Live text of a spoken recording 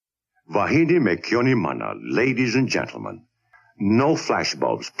Vahini mekyoni mana, ladies and gentlemen. No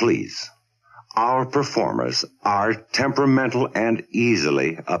flashbulbs, please. Our performers are temperamental and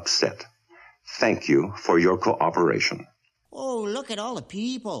easily upset. Thank you for your cooperation. Oh, look at all the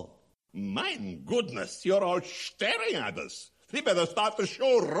people. My goodness, you're all staring at us. We better start the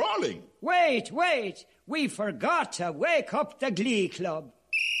show rolling. Wait. We forgot to wake up the Glee Club.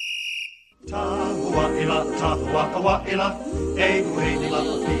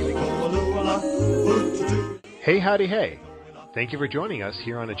 Hey, howdy, hey. Thank you for joining us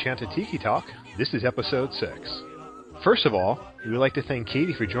here on Enchanted Tiki Talk. This is episode 6. First of all, we would like to thank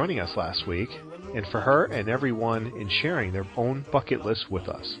Katie for joining us last week, and for her and everyone in sharing their own bucket list with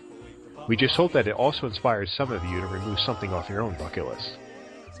us. We just hope that it also inspired some of you to remove something off your own bucket list.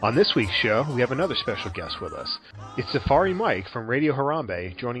 On this week's show, we have another special guest with us. It's Safari Mike from Radio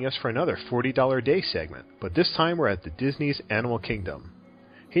Harambe joining us for another $40 a day segment, but this time we're at the Disney's Animal Kingdom.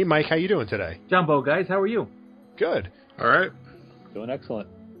 Hey Mike, how you doing today? Jumbo, guys, how are you? Good. All right. Doing excellent.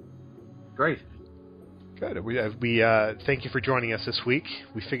 Great. Good. We thank you for joining us this week.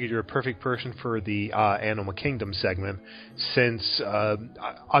 We figured you're a perfect person for the Animal Kingdom segment, since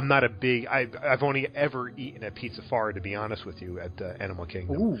I'm not a big. I've only ever eaten at Pizza Far, to be honest with you, at Animal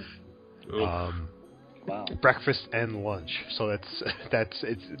Kingdom. Ooh. Wow. Breakfast and lunch. So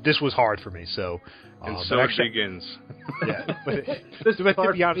this was hard for me. So and so it begins. Yeah, but this is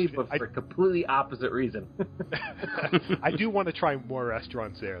to be honest, but for a completely opposite reason. I do want to try more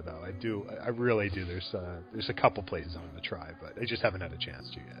restaurants there, though. I do. I really do. There's a couple places I want to try, but I just haven't had a chance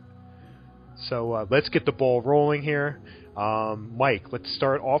to yet. So let's get the ball rolling here. Mike, let's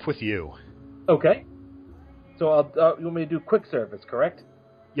start off with you. Okay. So you want me to do quick service, correct?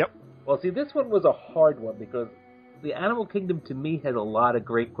 Yep. Well, see, this one was a hard one because the Animal Kingdom to me has a lot of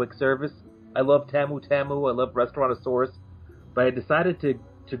great quick service. I love Tamu Tamu. I love Restaurantosaurus. But I decided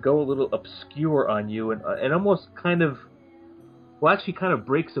to go a little obscure on you and almost kind of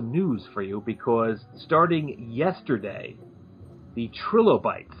break some news for you, because starting yesterday, the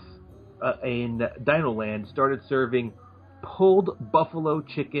Trilobites in Dinoland started serving pulled buffalo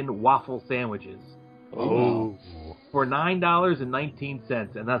chicken waffle sandwiches. Oh. For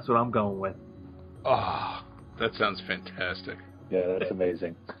 $9.19, and that's what I'm going with. Oh, that sounds fantastic. Yeah, that's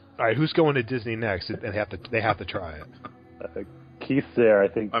amazing. All right, who's going to Disney next? They have to try it. Keith's there, I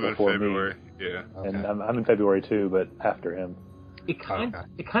think. I'm in before February. Me. Yeah, okay. And I'm in February too, but after him. It kind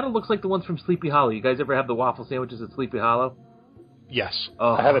of looks like the ones from Sleepy Hollow. You guys ever have the waffle sandwiches at Sleepy Hollow? Yes.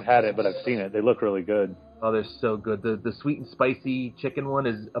 Oh, I haven't had it, but I've seen it. They look really good. Oh, they're so good. The sweet and spicy chicken one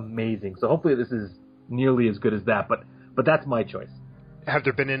is amazing. So hopefully this is nearly as good as that, but that's my choice. Have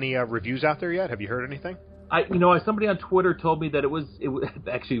there been any reviews out there yet? Have you heard anything? Somebody on Twitter told me that it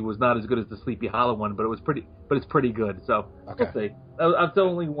actually was not as good as the Sleepy Hollow one, but it's pretty good. So okay. We'll see. That's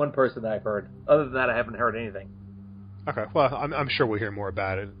only one person that I've heard. Other than that, I haven't heard anything. Okay. Well, I'm sure we'll hear more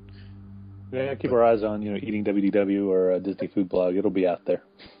about it. Yeah, keep our eyes on Eating WDW or Disney Food Blog. It'll be out there.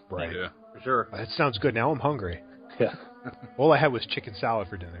 Right. Yeah. For sure. That sounds good. Now I'm hungry. Yeah. All I had was chicken salad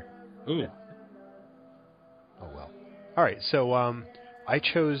for dinner. Ooh. Oh well. All right. So I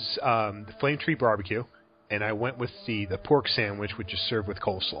chose the Flame Tree Barbecue, and I went with the pork sandwich, which is served with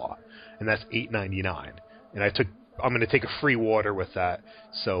coleslaw, and that's $8.99. And I'm going to take a free water with that,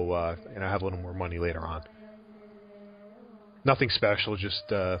 so and I have a little more money later on. Nothing special, just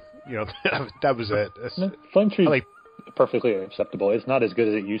that was it. Flame Tree's perfectly acceptable. It's not as good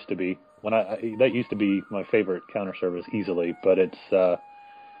as it used to be. That used to be my favorite counter service easily, but it's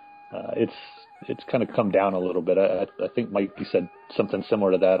kind of come down a little bit. I think Mike, you said something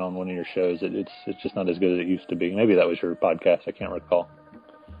similar to that on one of your shows. It's just not as good as it used to be. Maybe that was your podcast. I can't recall.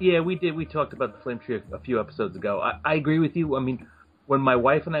 Yeah, we did. We talked about the Flame Tree a few episodes ago. I agree with you. I mean, when my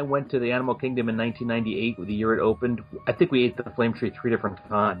wife and I went to the Animal Kingdom in 1998, the year it opened, I think we ate the Flame Tree 3 different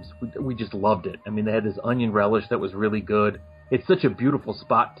times. We just loved it. I mean, they had this onion relish that was really good. It's such a beautiful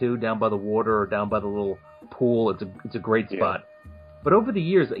spot too, down by the water or down by the little pool. It's a great spot. Yeah. But over the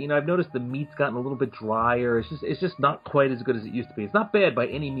years, I've noticed the meat's gotten a little bit drier. It's just not quite as good as it used to be. It's not bad by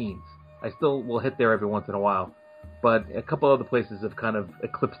any means. I still will hit there every once in a while, but a couple other places have kind of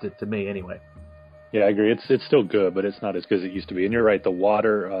eclipsed it to me anyway. Yeah, I agree. It's still good, but it's not as good as it used to be. And you're right. The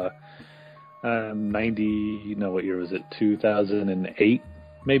water, what year was it? 2008.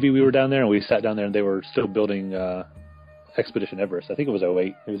 Maybe we were down there and we sat down there and they were still building Expedition Everest. I think it was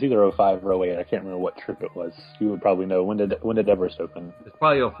 08. It was either 05 or 08. I can't remember what trip it was. You would probably know. When did Everest open? It's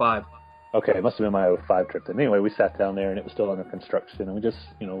probably 05. Okay, it must have been my 05 trip then. Anyway, we sat down there and it was still under construction and we just,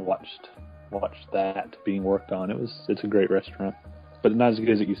 watched that being worked on. It's a great restaurant, but not as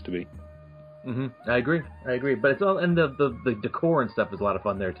good as it used to be. I agree. But it's all, and the decor and stuff is a lot of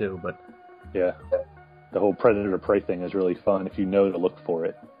fun there too. But yeah, the whole predator prey thing is really fun if you know to look for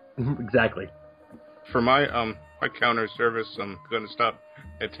it. Exactly. For my counter service, I'm going to stop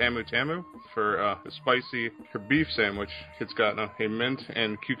at Tamu Tamu for a spicy beef sandwich. It's got a mint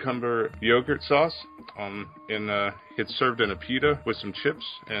and cucumber yogurt sauce. It's served in a pita with some chips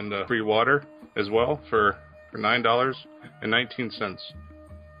and free water as well for $9.19.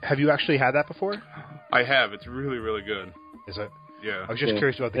 Have you actually had that before? I have. It's really, really good. Is it? Yeah. I was just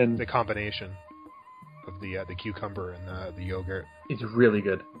curious about the combination of the cucumber and the yogurt. It's really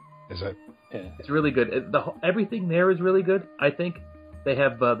good. Is it? Yeah. It's really good. Everything there is really good. I think they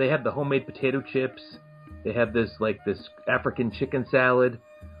have the homemade potato chips. They have this African chicken salad.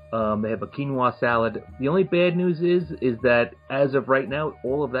 They have a quinoa salad. The only bad news is that as of right now,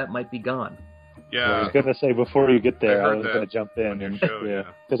 all of that might be gone. Yeah. Well, I was going to say before you get there, I was going to jump in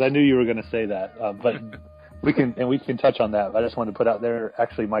because I knew you were going to say that. But we can touch on that. I just wanted to put out there.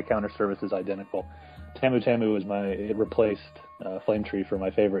 Actually, my counter service is identical. Tamu Tamu it replaced Flame Tree for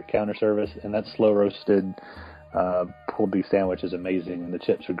my favorite counter service, and that slow roasted pulled beef sandwich is amazing, and the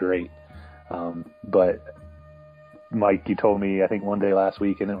chips are great. But Mike, you told me I think one day last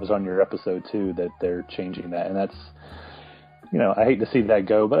week, and it was on your episode too, that they're changing that, and that's. I hate to see that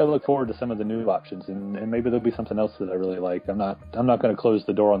go, but I look forward to some of the new options, and maybe there'll be something else that I really like. I'm not going to close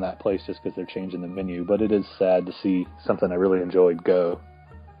the door on that place just because they're changing the menu, but it is sad to see something I really enjoyed go.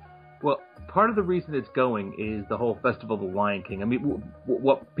 Well, part of the reason it's going is the whole Festival of the Lion King. I mean,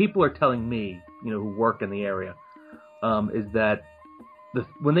 what people are telling me, who work in the area, is that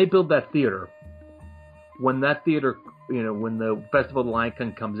when they build that theater, when the Festival of the Lion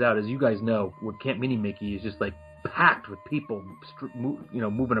King comes out, as you guys know, what Camp Mini Mickey is just like packed with people,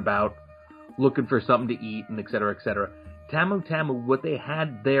 moving about, looking for something to eat, and et cetera, et cetera. Tamu Tamu, what they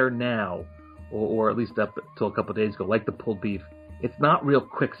had there now, or at least up until a couple of days ago, like the pulled beef, it's not real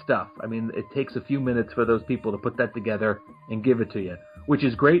quick stuff. I mean, it takes a few minutes for those people to put that together and give it to you, which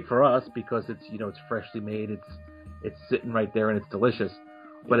is great for us because it's it's freshly made, it's sitting right there and it's delicious.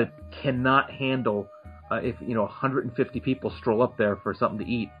 But it cannot handle if 150 people stroll up there for something to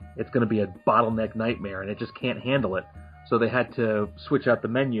eat. It's going to be a bottleneck nightmare, and it just can't handle it. So they had to switch out the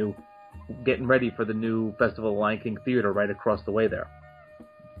menu, getting ready for the new Festival of the Lion King Theater right across the way there.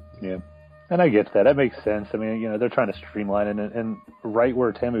 Yeah. And I get that. That makes sense. I mean, they're trying to streamline it. And right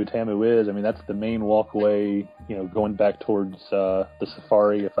where Tamu Tamu is, I mean, that's the main walkway, going back towards the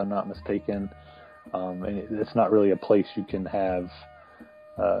safari, if I'm not mistaken. And it's not really a place you can have,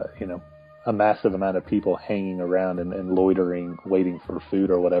 a massive amount of people hanging around and loitering, waiting for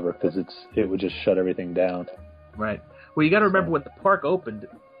food or whatever, because it would just shut everything down. Right. Well, you got to remember when the park opened,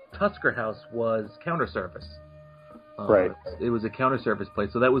 Tusker House was counter service. Right. It was a counter service place,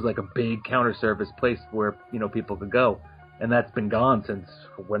 so that was like a big counter service place where people could go, and that's been gone since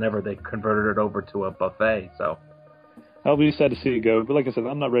whenever they converted it over to a buffet. So I'll be sad to see it go, but like I said,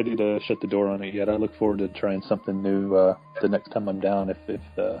 I'm not ready to shut the door on it yet. I look forward to trying something new the next time I'm down if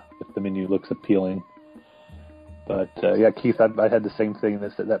the menu looks appealing. But Keith, I had the same thing,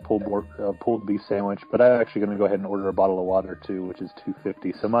 that pulled beef sandwich, but I'm actually going to go ahead and order a bottle of water too, which is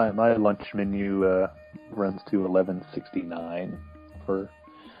 $2.50. So my lunch menu runs to $11.69 for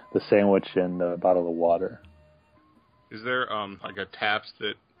the sandwich and a bottle of water. Is there like a taps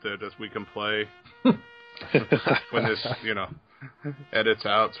that we can play when this edits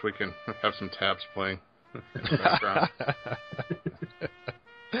out, so we can have some taps playing in the background?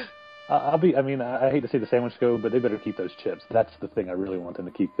 I hate to see the sandwich go, but they better keep those chips. That's the thing I really want them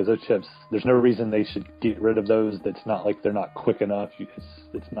to keep, because those chips, there's no reason they should get rid of those. That's not like they're not quick enough.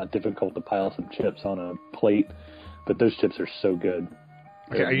 It's not difficult to pile some chips on a plate, but those chips are so good.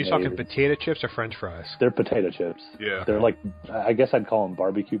 Okay, are you talking potato chips or French fries? They're potato chips. Yeah. They're like, I guess I'd call them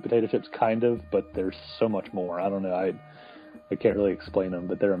barbecue potato chips, kind of, but there's so much more. I don't know. I can't really explain them,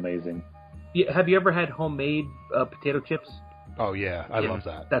 but they're amazing. Yeah, have you ever had homemade potato chips? Oh yeah, I love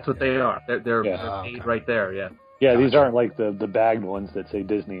that. That's what they are. They're made right there. Yeah. Yeah, these aren't like the bagged ones that say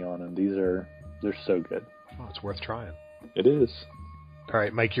Disney on them. They're so good. Oh, it's worth trying. It is. All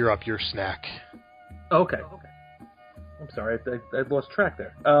right, Mike, you're up. Your snack. Okay. I'm sorry, I lost track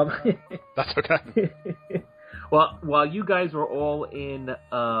there. That's okay. Well, while you guys were all in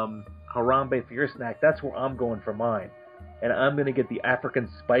Harambe for your snack, that's where I'm going for mine. And I'm going to get the African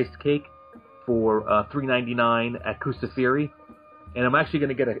spiced cake for $3.99 at Kusafiri. And I'm actually going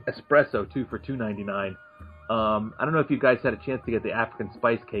to get an espresso, too, for $2.99. I don't know if you guys had a chance to get the African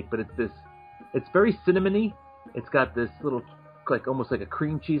spice cake, but it's very cinnamony. It's got this little, almost like a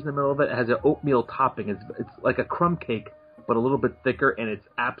cream cheese in the middle of it. It has an oatmeal topping. It's like a crumb cake, but a little bit thicker, and it's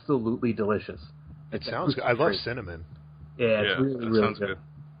absolutely delicious. It sounds good. I love cinnamon. Yeah, it's really, really sounds good.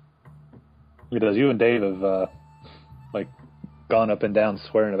 It does. You and Dave have gone up and down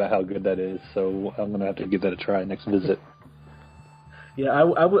swearing about how good that is, so I'm gonna have to give that a try next visit. Yeah,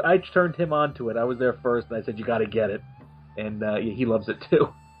 I turned him on to it. I was there first, and I said, you got to get it. And he loves it, too.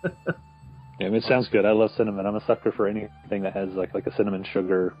 Yeah, it sounds good. I love cinnamon. I'm a sucker for anything that has like a cinnamon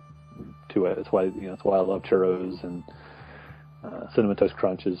sugar to it. That's why I love churros, and Cinnamon Toast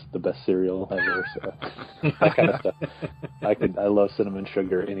Crunch is the best cereal ever. So that kind of stuff. I love cinnamon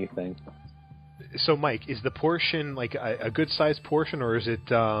sugar, anything. So, Mike, is the portion like a good sized portion, or is it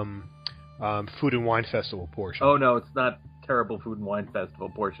Food and Wine Festival portion? Oh no, it's not terrible Food and Wine Festival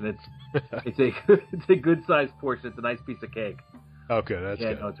portion. It's a good sized portion. It's a nice piece of cake. Oh, good. That's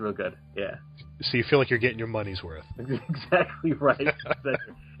good. No, it's real good. Yeah. So you feel like you're getting your money's worth. Exactly right.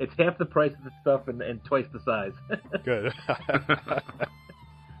 It's half the price of the stuff and twice the size. Good.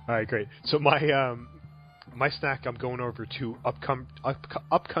 All right, great. So my snack, I'm going over to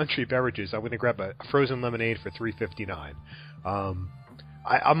Upcountry Beverages. I'm going to grab a frozen lemonade for $3.59.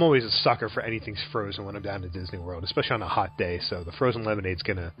 I'm always a sucker for anything frozen when I'm down at Disney World, especially on a hot day. So the frozen lemonade's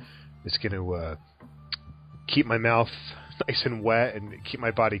gonna keep my mouth nice and wet and keep my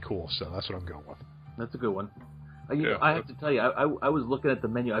body cool. So that's what I'm going with. That's a good one. I have to tell you, I was looking at the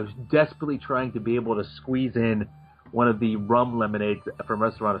menu. I was desperately trying to be able to squeeze in one of the rum lemonades from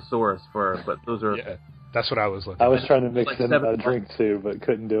Restaurantosaurus but those are. Yeah, that's what I was looking. I was trying to mix in a drink too, but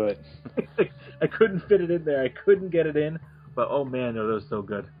couldn't do it. I couldn't fit it in there. I couldn't get it in. But oh man, are those so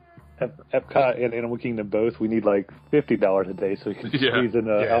good! Epcot and Animal Kingdom both. We need like $50 a day so we can squeeze in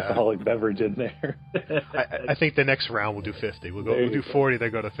an alcoholic beverage in there. I think the next round we'll do 50. We'll do 40. They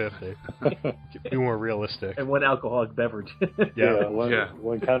go to 50. Be more realistic. And one alcoholic beverage.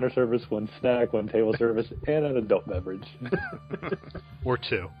 One counter service, one snack, one table service, and an adult beverage. Or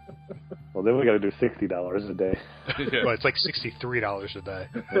two. Well, then we got to do $60 a day. Well, it's like $63 a day.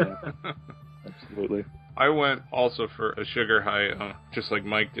 Yeah, absolutely. I went also for a sugar high, just like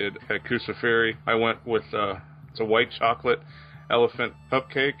Mike did at Kusafiri. I went with it's a white chocolate elephant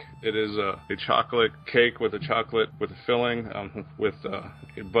cupcake. It is a chocolate cake with a filling with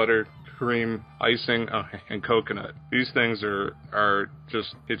buttered cream icing and coconut. These things are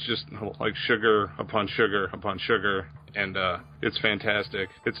just like sugar upon sugar upon sugar, and it's fantastic.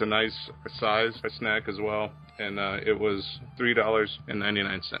 It's a nice size snack as well, and it was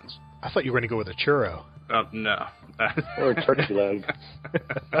 $3.99. I thought you were going to go with a churro. No. Or a turkey leg.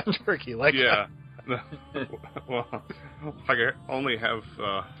 A turkey leg. Yeah. Well, I only have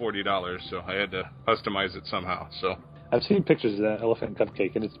 $40, so I had to customize it somehow. So I've seen pictures of that elephant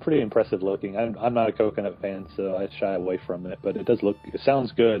cupcake, and it's pretty impressive looking. I'm not a coconut fan, so I shy away from it. But it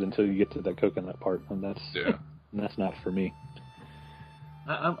sounds good until you get to that coconut part, and that's not for me.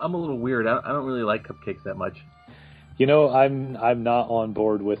 I'm a little weird. I don't really like cupcakes that much. You know, I'm not on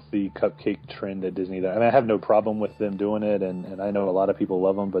board with the cupcake trend at Disney. I mean, I have no problem with them doing it, and I know a lot of people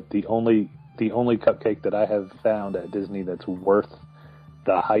love them. But the only cupcake that I have found at Disney that's worth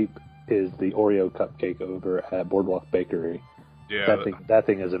the hype is the Oreo cupcake over at Boardwalk Bakery. Yeah, that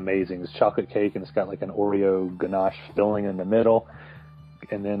thing is amazing. It's chocolate cake, and it's got like an Oreo ganache filling in the middle,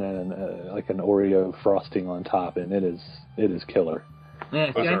 and then like an Oreo frosting on top, and it is killer.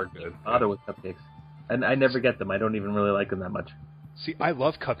 Yeah, those are good. Bother with cupcakes. And I never get them. I don't even really like them that much. See, I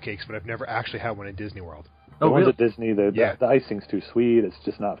love cupcakes, but I've never actually had one at Disney World. The ones at Disney, the icing's too sweet. It's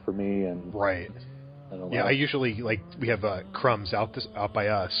just not for me. And right. I usually we have Crumbs out by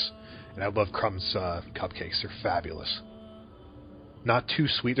us, and I love Crumbs cupcakes. They're fabulous. Not too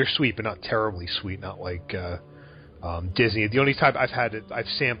sweet. They're sweet, but not terribly sweet. Not like Disney. The only time I've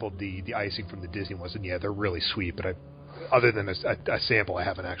sampled the icing from the Disney ones, and they're really sweet. But other than a sample, I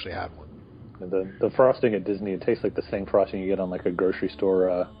haven't actually had one. The frosting at Disney, it tastes like the same frosting you get on like a grocery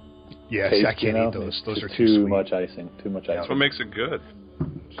store. Cake, I can't eat those. Those are too much icing. Too much icing. That's what makes it good.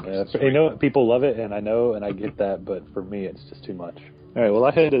 Yeah, people love it, and I know, and I get that, but for me, it's just too much. All right, well,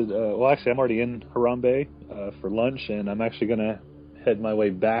 I'm already in Harambe for lunch, and I'm actually going to head my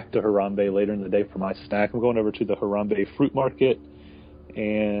way back to Harambe later in the day for my snack. I'm going over to the Harambe Fruit Market,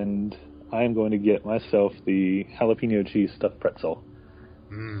 and I'm going to get myself the jalapeno cheese stuffed pretzel.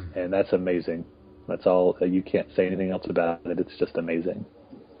 And that's amazing. That's all. You can't say anything else about it. It's just amazing.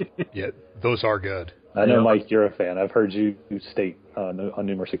 Yeah, those are good. I know, Mike, you're a fan. I've heard you state on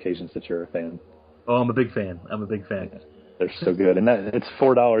numerous occasions that you're a fan. Oh, I'm a big fan. They're so good, and it's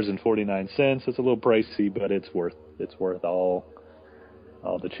 $4.49. It's a little pricey, but it's worth all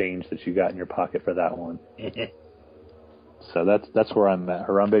the change that you got in your pocket for that one. So that's where I'm at.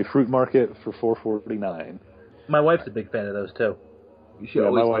 Harambe Fruit Market for $4.49. My wife's a big fan of those too.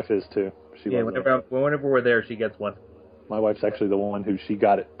 My wife is too. Whenever we're there, she gets one. My wife's actually the one who she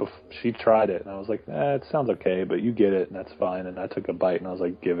got it. She tried it, and I was like, it sounds okay, but you get it, and that's fine. And I took a bite, and I was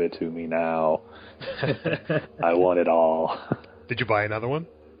like, give it to me now. I want it all. Did you buy another one?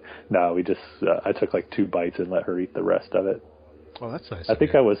 No, we just I took like 2 bites and let her eat the rest of it. Well, that's nice. I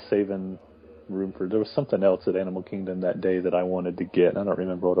think I was saving room for. There was something else at Animal Kingdom that day that I wanted to get. I don't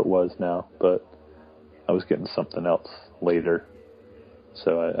remember what it was now, but I was getting something else later,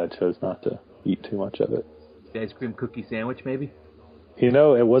 so I chose not to eat too much of it. The ice cream cookie sandwich, maybe?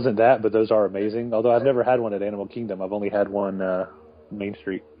 It wasn't that, but those are amazing. Although I've never had one at Animal Kingdom. I've only had one Main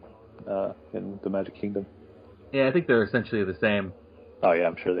Street in the Magic Kingdom. Yeah, I think they're essentially the same. Oh yeah,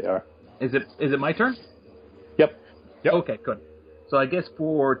 I'm sure they are. Is it my turn? Yep. Okay, good. So I guess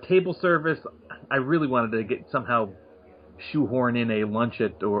for table service, I really wanted to somehow shoehorn in a lunch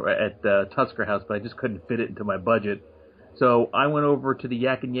at Tusker House, but I just couldn't fit it into my budget. So I went over to the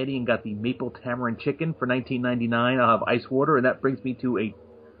Yak and Yeti and got the maple tamarind chicken for $19.99. I'll have ice water, and that brings me to a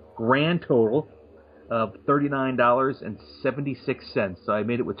grand total of $39.76. So I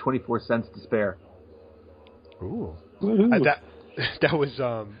made it with 24 cents to spare. Ooh.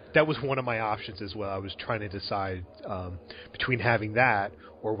 That was one of my options as well. I was trying to decide between having that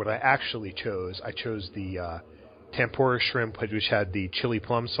or what I actually chose. I chose the tempura shrimp, which had the chili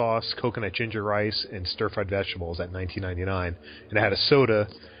plum sauce, coconut ginger rice, and stir-fried vegetables at $19.99. And I had a soda,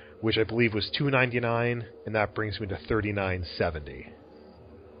 which I believe was $2.99, and that brings me to $39.70.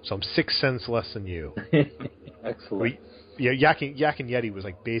 So I'm 6 cents less than you. Excellent. Yak and Yeti was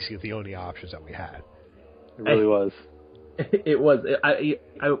like basically the only options that we had. It really was. It was. I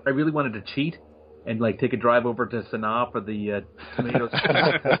really wanted to cheat and like take a drive over to Sanaa for the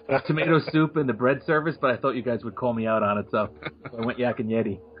tomato soup and the bread service, but I thought you guys would call me out on it, so I went Yak and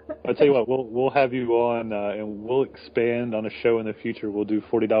Yeti. I'll tell you what, we'll have you on, and we'll expand on a show in the future. We'll do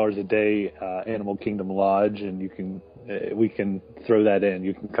 $40 a day Animal Kingdom Lodge, and we can throw that in.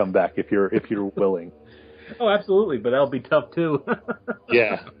 You can come back if you're willing. Oh, absolutely, but that'll be tough too.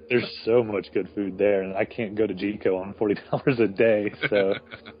 Yeah, there's so much good food there, and I can't go to Jico on $40 a day. So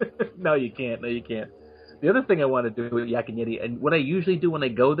No, you can't. The other thing I want to do with Yak and Yeti, and what I usually do when I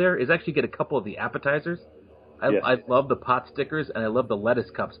go there, is actually get a couple of the appetizers. I love the pot stickers and I love the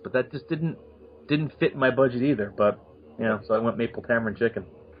lettuce cups, but that just didn't fit in my budget either. But so I went maple tamarind chicken.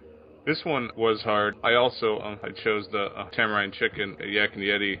 This one was hard. I also I chose the tamarind chicken at Yak and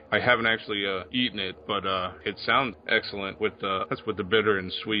Yeti. I haven't actually eaten it, but it sounds excellent with the bitter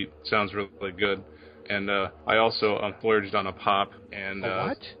and sweet. It sounds really good. And I also splurged on a pop and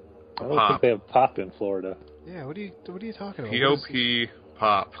what? I don't think they have pop in Florida. Yeah, what are you talking about? P.O.P.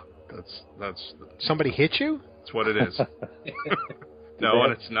 pop. That's somebody hit you? That's what it is. No,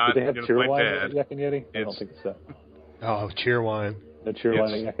 and it's not. Do they have cheerwine at Yak and Yeti? I don't think so. Oh, cheerwine. The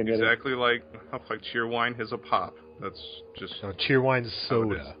cheerwine at Yak and Yeti. Exactly like cheerwine is a pop. That's just cheerwine's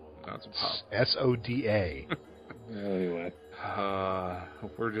soda. That's a pop. SODA. Anyway.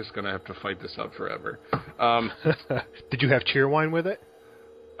 We're just gonna have to fight this out forever. Did you have cheerwine with it?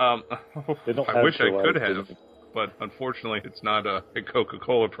 I wish I could have, but unfortunately, it's not a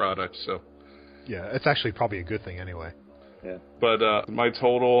Coca-Cola product. So. Yeah, it's actually probably a good thing anyway. Yeah. But my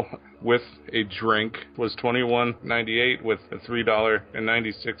total with a drink was $21.98 with a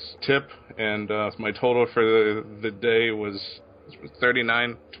 $3.96 tip, and my total for the day was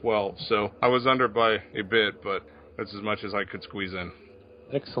 $39.12. So I was under by a bit, but that's as much as I could squeeze in.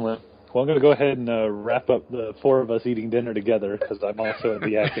 Excellent. Well, I'm going to go ahead and wrap up the 4 of us eating dinner together because I'm also at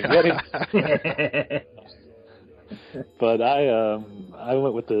the Yak and Yeti. But I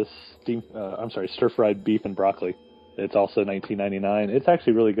went with the stir-fried beef and broccoli. It's also $19.99. It's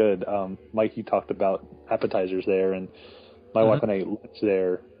actually really good. Mike, you talked about appetizers there, and my wife and I ate lunch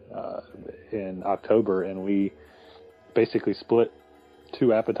there in October, and we basically split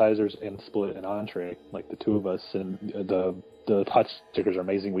 2 appetizers and split an entree, like the 2 of us. And the hot stickers are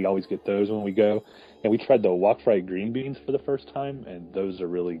amazing. We always get those when we go. And we tried the wok fried green beans for the first time, and those are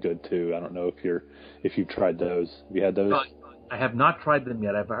really good too. I don't know if you've tried those. Have you had those? I have not tried them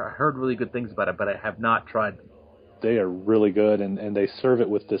yet. I've heard really good things about it, but I have not tried them. They are really good, and they serve it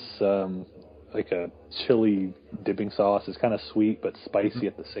with this like a chili dipping sauce. It's kind of sweet but spicy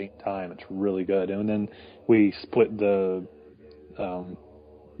at the same time. It's really good. And then we split the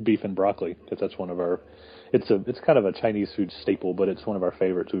beef and broccoli because that's one of our. It's kind of a Chinese food staple, but it's one of our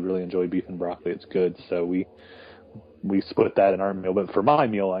favorites. We really enjoy beef and broccoli. It's good, so we split that in our meal. But for my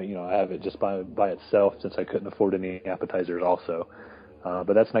meal, I have it just by itself since I couldn't afford any appetizers also.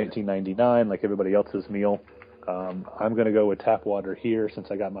 But that's $19.99, like everybody else's meal. I'm going to go with tap water here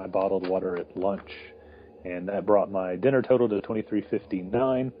since I got my bottled water at lunch, and that brought my dinner total to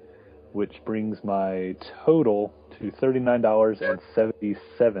 $23.59, which brings my total to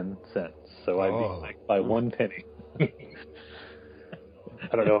 $39.77. So I beat Mike by 1 penny.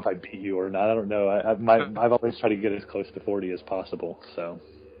 I don't know if I beat you or not. I don't know. I've always tried to get as close to 40 as possible. So,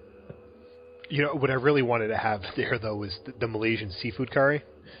 what I really wanted to have there though was the Malaysian seafood curry.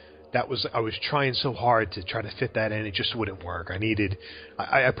 I was trying so hard to try to fit that in. It just wouldn't work. I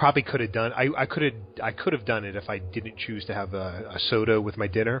probably could have done. I could have done it if I didn't choose to have a soda with my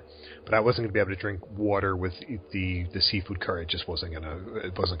dinner, but I wasn't going to be able to drink water with the seafood curry. It just wasn't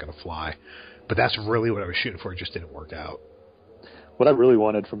gonna fly. But that's really what I was shooting for. It just didn't work out. What I really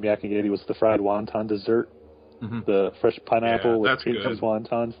wanted from Yak and Yeti was the fried wonton dessert, the fresh pineapple with cream cheese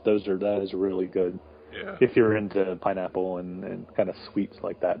wontons. That is really good. Yeah. If you're into pineapple and kind of sweets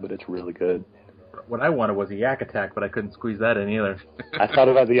like that, but it's really good. What I wanted was a Yak Attack, but I couldn't squeeze that in either. I thought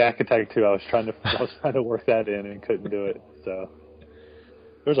about the Yak Attack too. I was trying to work that in and couldn't do it. So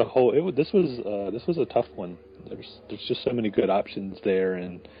there's a whole. This was a tough one. There's just so many good options there,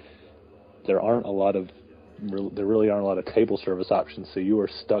 and there really aren't a lot of table service options. So you are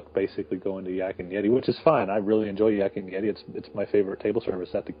stuck basically going to Yak and Yeti, which is fine. I really enjoy Yak and Yeti. It's my favorite table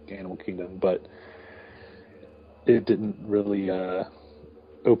service at the Animal Kingdom, but it didn't really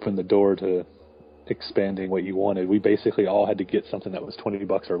open the door to expanding what you wanted. We basically all had to get something that was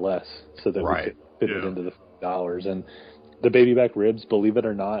 $20 or less so that we could fit it into the $50. And the baby back ribs, believe it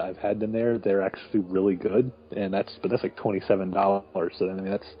or not, I've had them there. They're actually really good, and that's like $27. So I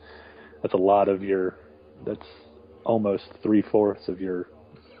mean that's a lot of that's almost 3/4 of your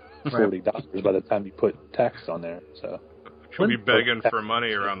 $40 by the time you put tax on there. So you'll be begging for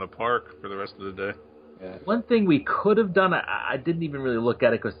money around the park for the rest of the day. Yeah. One thing we could have done, I didn't even really look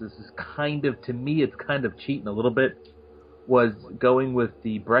at it because this is to me, it's kind of cheating a little bit, was going with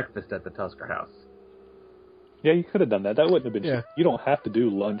the breakfast at the Tusker House. Yeah, you could have done that. That wouldn't have been cheap. You don't have to do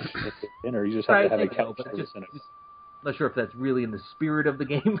lunch at the dinner. You just have to have a couch service in it. Not sure if that's really in the spirit of the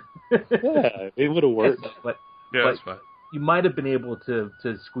game. Yeah, it would have worked. But that's fine. You might have been able to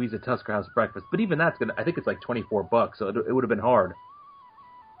squeeze a Tusker House breakfast, but even that's I think it's like $24, so it would have been hard.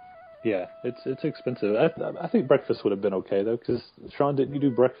 Yeah, it's expensive. I think breakfast would have been okay though, because Sean, didn't you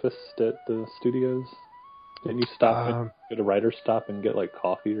do breakfast at the studios? Didn't you go to Writer's Stop and get like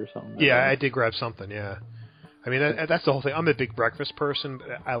coffee or something? Yeah, I did grab something. Yeah, I mean that's the whole thing. I'm a big breakfast person.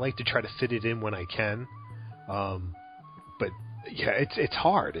 I like to try to fit it in when I can, but yeah, it's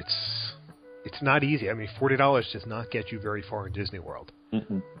hard. It's not easy. I mean, $40 does not get you very far in Disney World.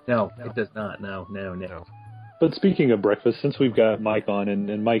 No, it does not. No. But speaking of breakfast, since we've got Mike on,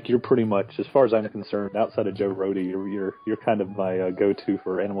 and Mike, you're pretty much, as far as I'm concerned, outside of Joe Rohde, you're kind of my go-to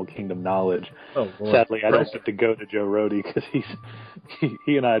for Animal Kingdom knowledge. Oh, Lord. Sadly, I don't get to go to Joe Rohde because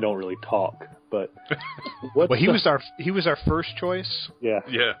he and I don't really talk. But he was our first choice. Yeah.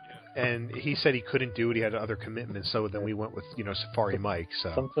 And he said he couldn't do it. He had other commitments. So then we went with Safari Mike.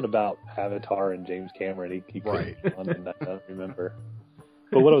 So something about Avatar and James Cameron. He couldn't on that. I don't remember.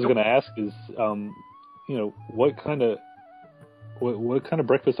 But what I was going to ask is. What kind of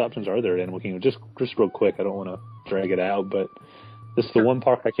breakfast options are there at Animal Kingdom? Just real quick, I don't want to drag it out, but this is the one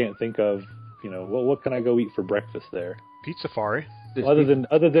park I can't think of. What can I go eat for breakfast there? Pizza Safari. Other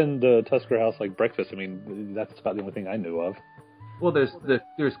than the Tusker House breakfast, I mean that's about the only thing I knew of. Well, there's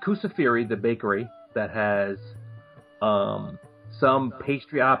Kusafiri, the bakery that has some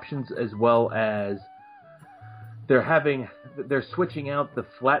pastry options as well as. They're switching out the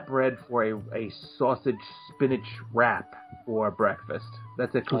flatbread for a sausage spinach wrap for breakfast.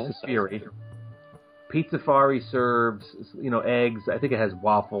 That's at Kusafiri. Pizza Safari serves, eggs. I think it has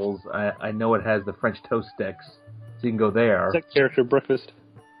waffles. I know it has the French toast sticks, so you can go there. Is that character breakfast?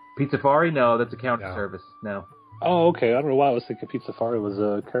 Pizza Safari? No, that's a counter service. No. Oh, okay. I don't know why I was thinking Pizza Safari was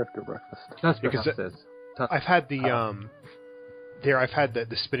a character breakfast. I've had I've had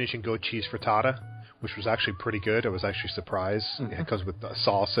the spinach and goat cheese frittata, which was actually pretty good. I was actually surprised. It comes with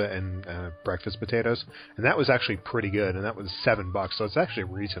salsa and breakfast potatoes, and that was actually pretty good. And that was $7, so it's actually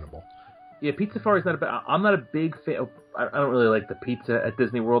reasonable. Yeah, Pizza Safari is not I'm not a big fan. I don't really like the pizza at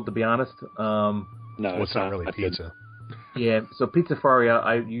Disney World, to be honest. No, it's not really pizza. Yeah, so Pizza Safari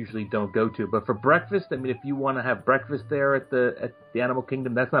I usually don't go to, but for breakfast, I mean, if you want to have breakfast there at the Animal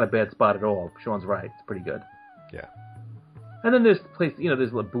Kingdom, that's not a bad spot at all. Sean's right; it's pretty good. Yeah. And then there's the place,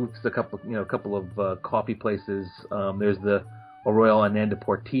 there's booths, a couple of coffee places. There's the Royal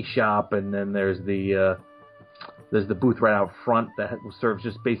Anandapur tea shop, and then there's the booth right out front that serves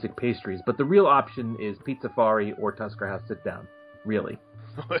just basic pastries. But the real option is Pizza Safari or Tusker House sit down. Really,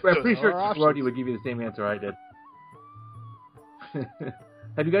 I'm pretty sure Roddy would give you the same answer I did.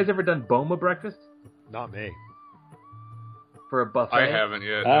 Have you guys ever done Boma breakfast? Not me. For a buffet? I haven't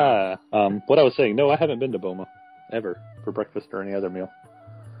yet. What I was saying, no, I haven't been to Boma ever for breakfast or any other meal.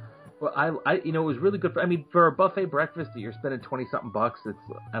 Well, I it was really good. For a buffet breakfast, you're spending $20-something bucks. It's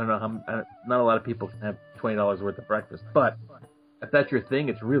I don't know not a lot of people can have $20 worth of breakfast, but if that's your thing,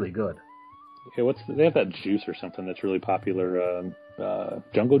 it's really good. Yeah, they have that juice or something that's really popular.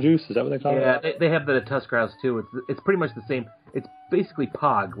 Jungle juice, is that what they call it? Yeah, they have that at Tusker House too. It's pretty much the same. It's basically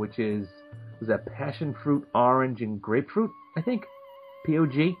POG, which is that passion fruit, orange, and grapefruit? I think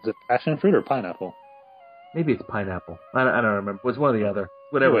POG. Is it passion fruit or pineapple? Maybe it's pineapple. I don't remember. It was one or the other.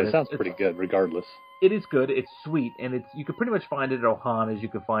 Whatever. Anyway, it sounds pretty good, regardless. It is good. It's sweet, and you can pretty much find it at Ohana's. You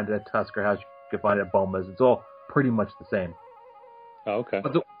can find it at Tusker House. You can find it at Boma's. It's all pretty much the same. Oh, okay.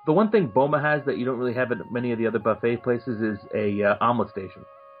 But the one thing Boma has that you don't really have at many of the other buffet places is a omelet station.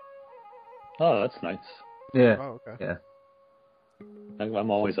 Oh, that's nice. Yeah. Oh, okay. Yeah.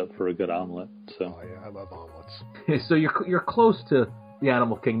 I'm always up for a good omelet. So. Oh yeah, I love omelets. So you're close to the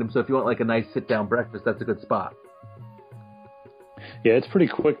Animal Kingdom. So if you want like a nice sit down breakfast, that's a good spot. Yeah, it's pretty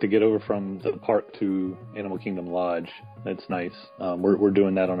quick to get over from the park to Animal Kingdom Lodge. That's nice. We're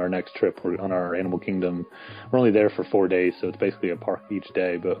doing that on our next trip. We're on our Animal Kingdom. We're only there for 4 days, so it's basically a park each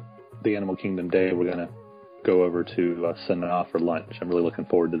day. But the Animal Kingdom day, we're gonna go over to Sanaa for lunch. I'm really looking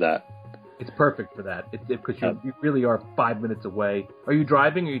forward to that. It's perfect for that. It's because you really are 5 minutes away. Are you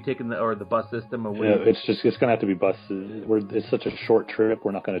driving? Or are you taking the bus system? Or yeah, it's gonna have to be buses. It's such a short trip.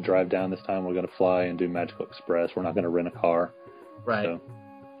 We're not gonna drive down this time. We're gonna fly and do Magical Express. We're not gonna rent a car. Right. So,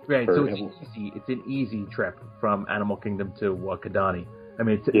 right. So it's an easy trip from Animal Kingdom to Kidani. I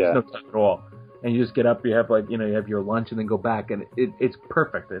mean, it's no time at all. And you just get up, you have you have your lunch, and then go back, and it's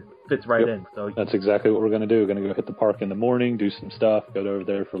perfect. It fits right in. So that's exactly what we're going to do. We're going to go hit the park in the morning, do some stuff, go over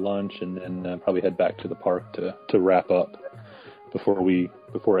there for lunch, and then probably head back to the park to wrap up before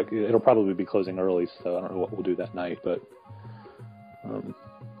it'll probably be closing early. So I don't know what we'll do that night, but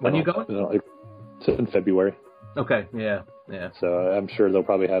when are you going? It's in February. Okay. Yeah. So I'm sure they'll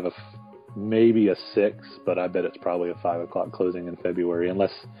probably have maybe a 6, but I bet it's probably a 5 o'clock closing in February,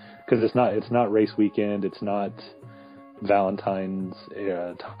 because it's not race weekend, it's not Valentine's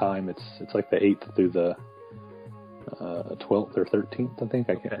time. It's like the 8th through the 12th or 13th, I think.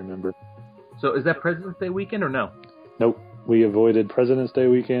 I can't remember. So is that President's Day weekend or no? Nope. We avoided President's Day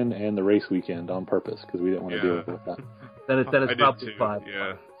weekend and the race weekend on purpose because we didn't want to deal with that. Then it's probably 5.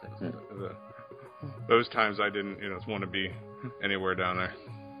 Yeah. Those times I didn't, want to be anywhere down there.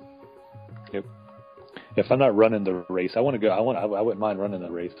 Yep. If I'm not running the race, I want to go. I wouldn't mind running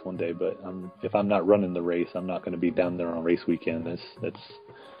the race one day, but if I'm not running the race, I'm not going to be down there on race weekend. That's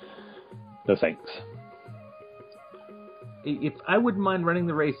no thanks. If I wouldn't mind running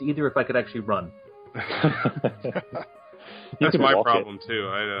the race either, if I could actually run. That's my problem too.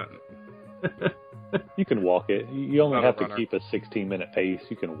 You can walk it. You only have to keep a 16-minute pace.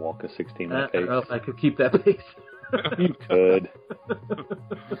 You can walk a 16-minute pace. I don't know if I could keep that pace. You could.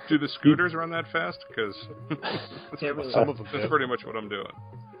 Do the scooters run that fast? Because some of them that's pretty much what I'm doing.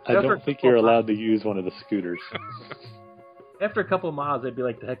 I don't think you're allowed to use one of the scooters. After a couple of miles, I'd be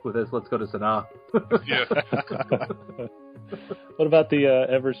like, "The heck with this. Let's go to Sanaa." Yeah. What about the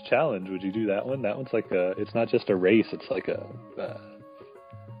Everest Challenge? Would you do that one? That one's like it's not just a race. It's like a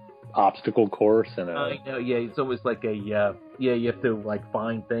obstacle course and I know, yeah. It's almost like you have to like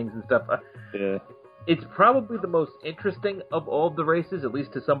find things and stuff. Yeah. It's probably the most interesting of all the races, at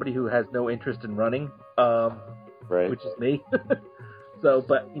least to somebody who has no interest in running, right? Which is me. So,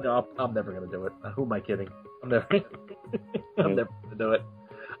 but I'm never going to do it. Who am I kidding? I'm never going to do it.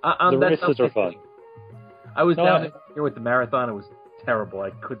 The races are fun. I was down here with the marathon. It was terrible. I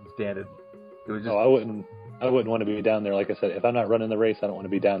couldn't stand it. It was just. I wouldn't want to be down there. Like I said, if I'm not running the race, I don't want to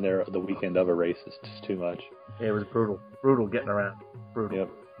be down there the weekend of a race. It's just too much. Yeah, it was brutal getting around. Brutal. Yep.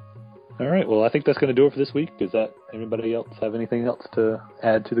 All right. Well, I think that's going to do it for this week. Does anybody else have anything else to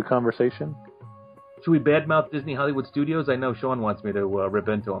add to the conversation? Should we badmouth Disney Hollywood Studios? I know Sean wants me to rip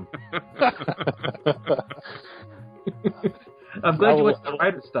into them. I'm glad you went to the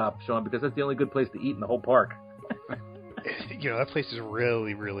Writer's Stop, Sean, because that's the only good place to eat in the whole park. That place is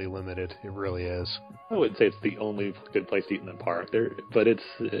really, really limited. It really is. I wouldn't say it's the only good place to eat in the park, but it's.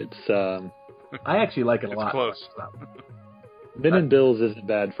 I actually like it a lot. It's close. Min and Bill's isn't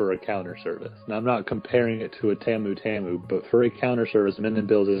bad for a counter service. Now, I'm not comparing it to a Tamu Tamu, but for a counter service, Min and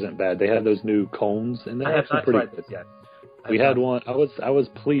Bill's isn't bad. They have those new cones, and they're actually pretty good. Yet. We had one. I was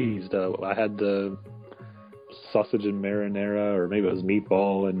pleased. I had the sausage and marinara, or maybe it was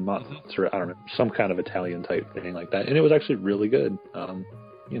meatball and mozzarella. I don't know, some kind of Italian type thing like that, and it was actually really good.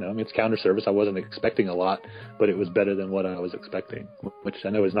 it's counter service. I wasn't expecting a lot, but it was better than what I was expecting, which I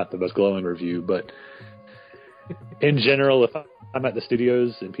know is not the most glowing review, but in general, if I'm at the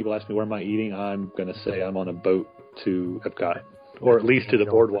studios and people ask me where am I eating, I'm going to say I'm on a boat to Epcot, or at least to the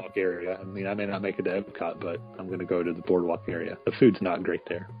boardwalk area. I mean, I may not make it to Epcot, but I'm going to go to the boardwalk area. The food's not great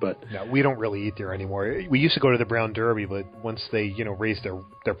there, but no, we don't really eat there anymore. We used to go to the Brown Derby, but once they raised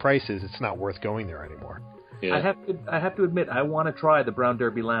their prices, it's not worth going there anymore. yeah. I have to admit, I want to try the Brown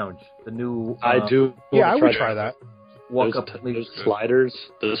Derby Lounge, the new. I do. Yeah, I would try that. Walk Those, up.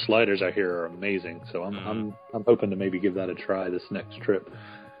 those sliders, I hear are amazing. So I'm hoping to maybe give that a try this next trip.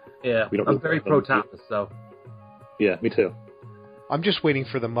 Yeah, We don't I'm really very have pro them. Thomas, so. Yeah, me too. I'm just waiting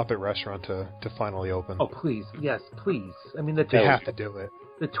for the Muppet Restaurant to finally open. Oh please, yes, please. I mean, They have to do it.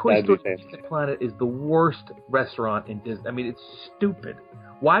 The Toy That'd be Story fantastic. Pizza Planet is the worst restaurant in Disney. I mean, it's stupid.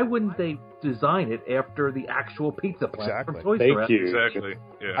 Why wouldn't they design it after the actual Pizza Planet Exactly. from Toy Thank Story? you. Exactly.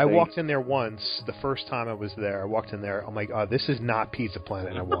 Yeah. I walked in there once. The first time I was there, I walked in there. I'm like, oh, this is not Pizza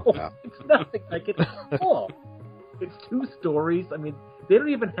Planet, and I walked out. It's nothing like it at all. It's 2 stories. I mean, they don't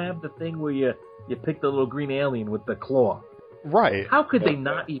even have the thing where you pick the little green alien with the claw. Right. How could they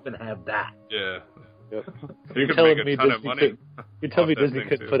not even have that? Yeah. Yep. You could telling make me a ton of Disney money. You tell me off that Disney thing,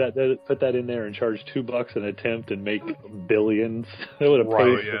 could too. put that in there and charge $2 an attempt and make billions. They would have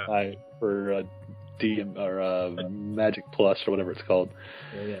Right, paid yeah. for DM or Magic Plus or whatever it's called.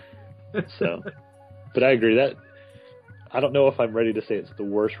 Yeah. So, but I agree that I don't know if I'm ready to say it's the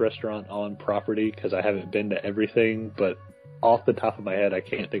worst restaurant on property because I haven't been to everything. But off the top of my head, I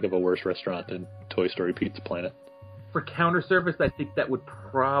can't think of a worse restaurant than Toy Story Pizza Planet. For counter service, I think that would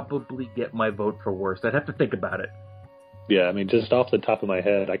probably get my vote for worst. I'd have to think about it. Yeah, I mean, just off the top of my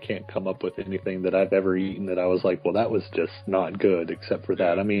head, I can't come up with anything that I've ever eaten that I was like, well, that was just not good, except for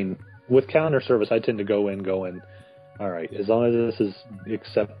that. I mean, with counter service, I tend to go in going, all right, as long as this is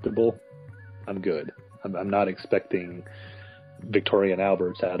acceptable, I'm good. I'm not expecting Victoria and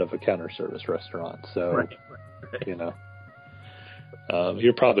Albert's out of a counter service restaurant. So, Right. you know,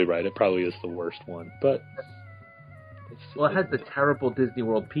 you're probably right. It probably is the worst one, but. Well, it has the terrible Disney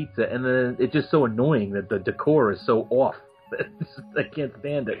World pizza, and then it's just so annoying that the decor is so off. I can't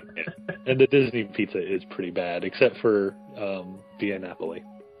stand it. And the Disney pizza is pretty bad, except for Via Napoli.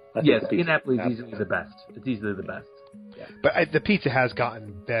 I think Yes, the pizza Napoli is is easily the best. It's easily the best. But the pizza has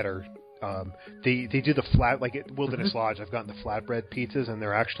gotten better. They do the flat, like at Wilderness Lodge, I've gotten the flatbread pizzas, and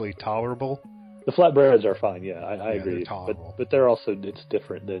they're actually tolerable. The flatbreads are fine, yeah, I Yeah, agree. they're tolerable. But they're also, it's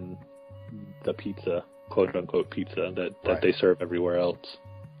different than the pizza, quote-unquote pizza, that Right. they serve everywhere else.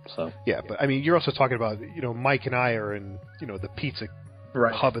 So Yeah, but I mean, you're also talking about, Mike and I are in, the pizza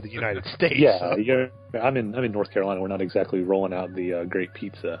Right. hub of the United States. yeah, so- I'm in North Carolina. We're not exactly rolling out the great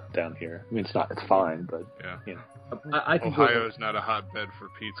pizza down here. I mean, it's fine, but Yeah. you know. I can Ohio is not a hotbed for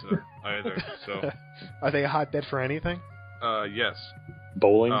pizza either. So, Are they a hotbed for anything? yes.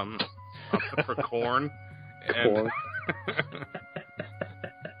 Bowling, For corn. And, corn.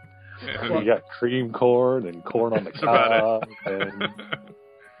 and You got cream corn and corn on the That's about cob. And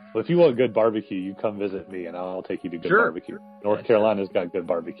well, if you want good barbecue, you come visit me, and I'll take you to good Sure. barbecue. North Carolina's got good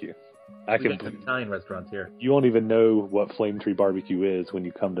barbecue. I we got can. some Italian restaurants here. You won't even know what Flame Tree Barbecue is when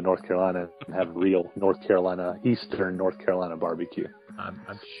you come to North Carolina and have real Eastern North Carolina barbecue. I'm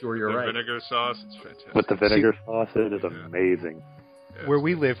sure you're the right. vinegar sauce, it's fantastic. With the vinegar sauce, it is amazing. Yeah, Where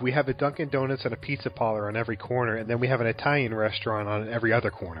we live, we have a Dunkin' Donuts and a pizza parlor on every corner, and then we have an Italian restaurant on every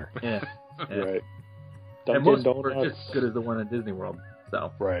other corner. Yeah. Yeah. Right. And Dunkin' most of them are Donuts. just as good as the one at Disney World.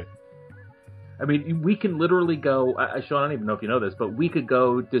 So, Right. I mean, we can literally go. Sean, I don't even know if you know this, but we could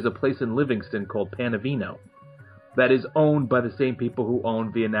go. There's a place in Livingston called Panavino that is owned by the same people who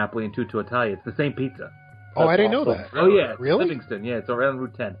own Via Napoli and Tutto Italia. It's the same pizza. Oh, I didn't know awesome. that. Oh yeah, it's Really? Livingston. Yeah, it's around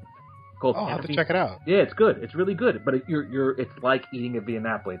Route 10. Called Oh, I'll have to Panavino. check it out. Yeah, it's good. It's really good. But it's like eating at Via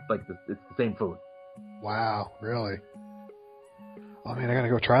Napoli. It's like it's the same food. Wow, really? Oh man, I gotta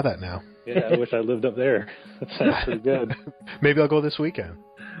go try that now. Yeah, I wish I lived up there. That sounds pretty good. Maybe I'll go this weekend.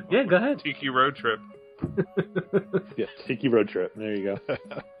 Yeah, go ahead. Tiki road trip. Yeah, Tiki road trip. There you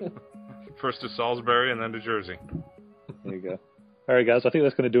go. First to Salisbury and then to Jersey. There you go. All right, guys. I think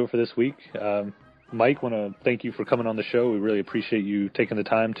that's going to do it for this week. Mike, want to thank you for coming on the show. We really appreciate you taking the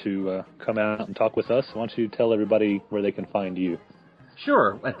time to come out and talk with us. Why don't you tell everybody where they can find you?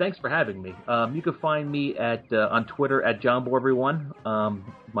 Sure. Thanks for having me. You can find me on Twitter at JohnBoy1.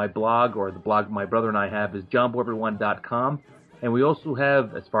 My blog, or the blog my brother and I have, is johnboy1.com. And we also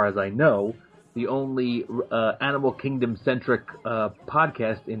have, as far as I know, the only Animal Kingdom-centric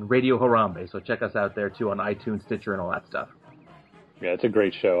podcast in Radio Harambe. So check us out there, too, on iTunes, Stitcher, and all that stuff. Yeah, it's a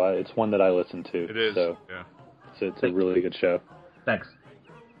great show. It's one that I listen to. It is. So Yeah. it's a really good show. Thanks.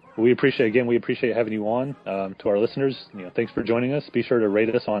 We appreciate having you on. To our listeners, thanks for joining us. Be sure to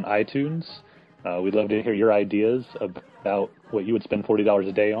rate us on iTunes. We'd love to hear your ideas about what you would spend $40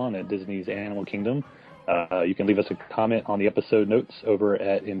 a day on at Disney's Animal Kingdom. You can leave us a comment on the episode notes over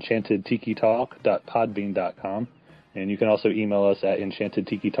at enchantedtikitalk.podbean.com. And you can also email us at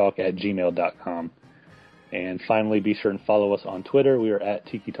enchantedtikitalk@gmail.com. And finally, be sure and follow us on Twitter. We are at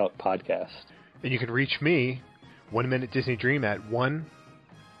Tiki Talk Podcast. And you can reach me, 1 Minute Disney Dream, at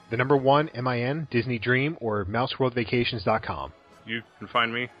the number 1, MIN, Disney Dream, or mouseworldvacations.com. You can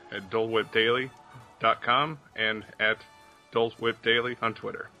find me at dolewhipdaily.com and at dolewhipdaily on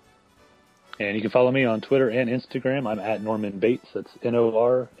Twitter. And you can follow me on Twitter and Instagram. I'm at Norman Bates. That's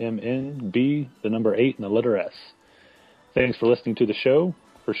NORMNB, the number 8, and the letter S. Thanks for listening to the show.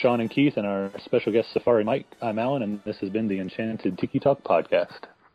 For Sean and Keith and our special guest Safari Mike, I'm Alan, and this has been the Enchanted Tiki Talk Podcast.